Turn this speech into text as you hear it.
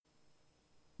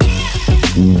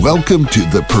Welcome to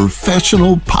the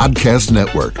Professional Podcast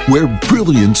Network, where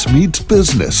brilliance meets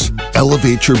business.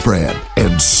 Elevate your brand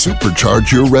and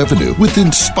supercharge your revenue with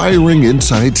inspiring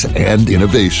insights and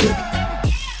innovation.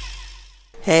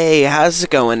 Hey, how's it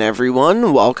going,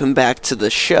 everyone? Welcome back to the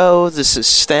show. This is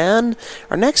Stan.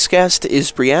 Our next guest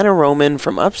is Brianna Roman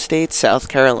from upstate South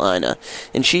Carolina,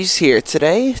 and she's here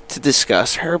today to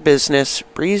discuss her business,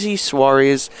 Breezy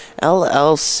Soirees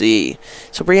LLC.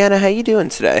 So, Brianna, how you doing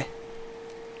today?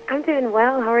 I'm doing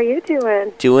well. How are you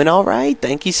doing? Doing all right.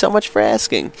 Thank you so much for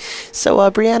asking. So,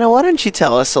 Brianna, why don't you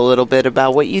tell us a little bit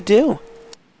about what you do?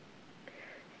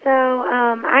 So,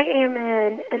 I am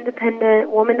an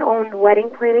independent woman-owned wedding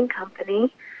planning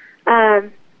company,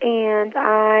 and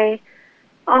I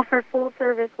offer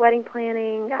full-service wedding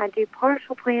planning. I do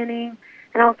partial planning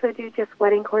and also do just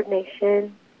wedding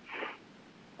coordination.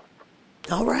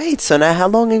 All right. So now how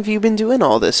long have you been doing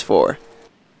all this for?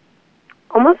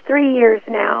 Almost 3 years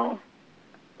now,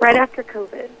 right after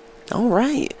COVID. All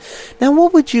right. Now,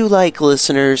 what would you like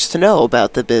listeners to know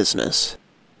about the business?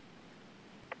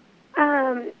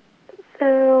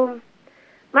 So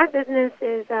my business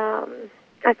is,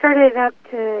 I started up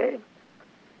to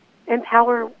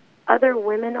empower other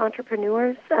women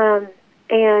entrepreneurs,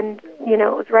 and, you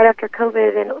know, it was right after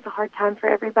COVID, and it was a hard time for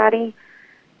everybody.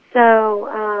 So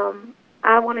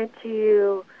I wanted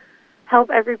to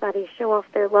help everybody show off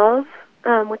their love,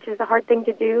 which is a hard thing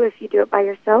to do if you do it by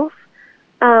yourself.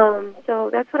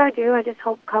 So that's what I do. I just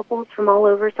help couples from all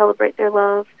over celebrate their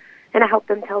love, and I help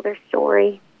them tell their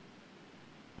story.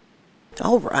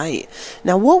 All right.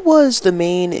 Now, what was the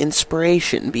main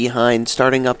inspiration behind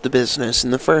starting up the business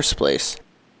in the first place?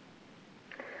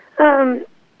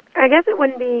 I guess it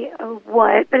wouldn't be a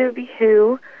what, but it would be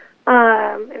who,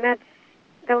 and that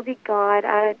would be God.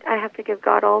 I have to give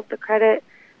God all the credit.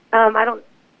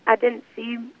 I didn't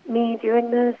see me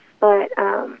doing this, but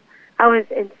I was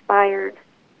inspired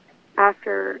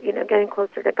after, getting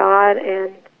closer to God,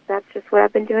 and that's just what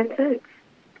I've been doing since.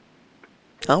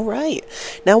 All right.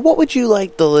 Now, what would you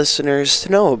like the listeners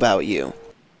to know about you?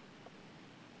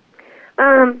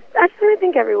 I just want to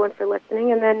thank everyone for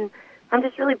listening, and then I'm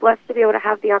just really blessed to be able to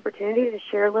have the opportunity to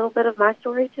share a little bit of my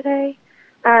story today,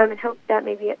 and hope that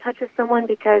maybe it touches someone,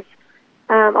 because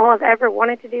all I've ever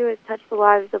wanted to do is touch the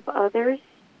lives of others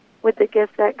with the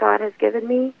gift that God has given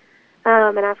me,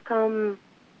 and I've come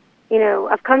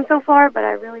so far, but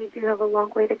I really do have a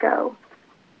long way to go.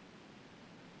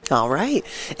 All right.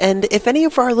 And if any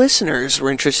of our listeners were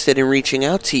interested in reaching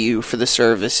out to you for the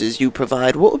services you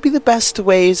provide, what would be the best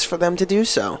ways for them to do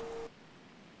so?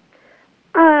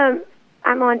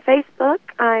 I'm on Facebook.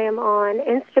 I am on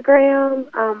Instagram.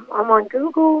 I'm on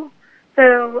Google.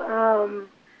 So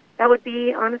that would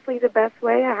be, honestly, the best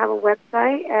way. I have a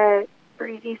website at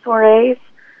Breezy Soirees.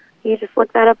 You just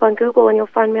look that up on Google, and you'll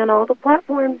find me on all the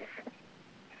platforms.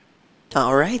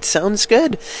 All right, sounds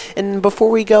good. And before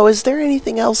we go, is there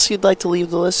anything else you'd like to leave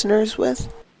the listeners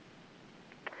with?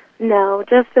 No,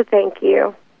 just a thank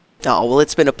you. Oh, well,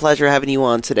 it's been a pleasure having you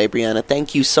on today, Brianna.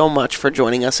 Thank you so much for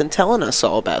joining us and telling us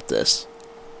all about this.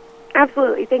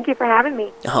 Absolutely. Thank you for having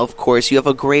me. Oh, of course. You have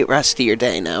a great rest of your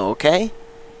day now, okay?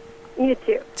 You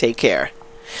too. Take care.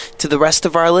 To the rest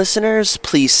of our listeners,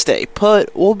 please stay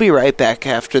put. We'll be right back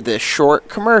after this short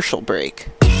commercial break.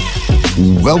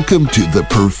 Welcome to the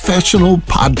Professional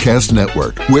Podcast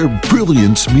Network, where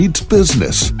brilliance meets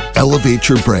business. Elevate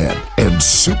your brand and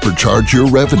supercharge your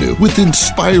revenue with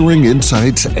inspiring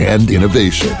insights and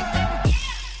innovation.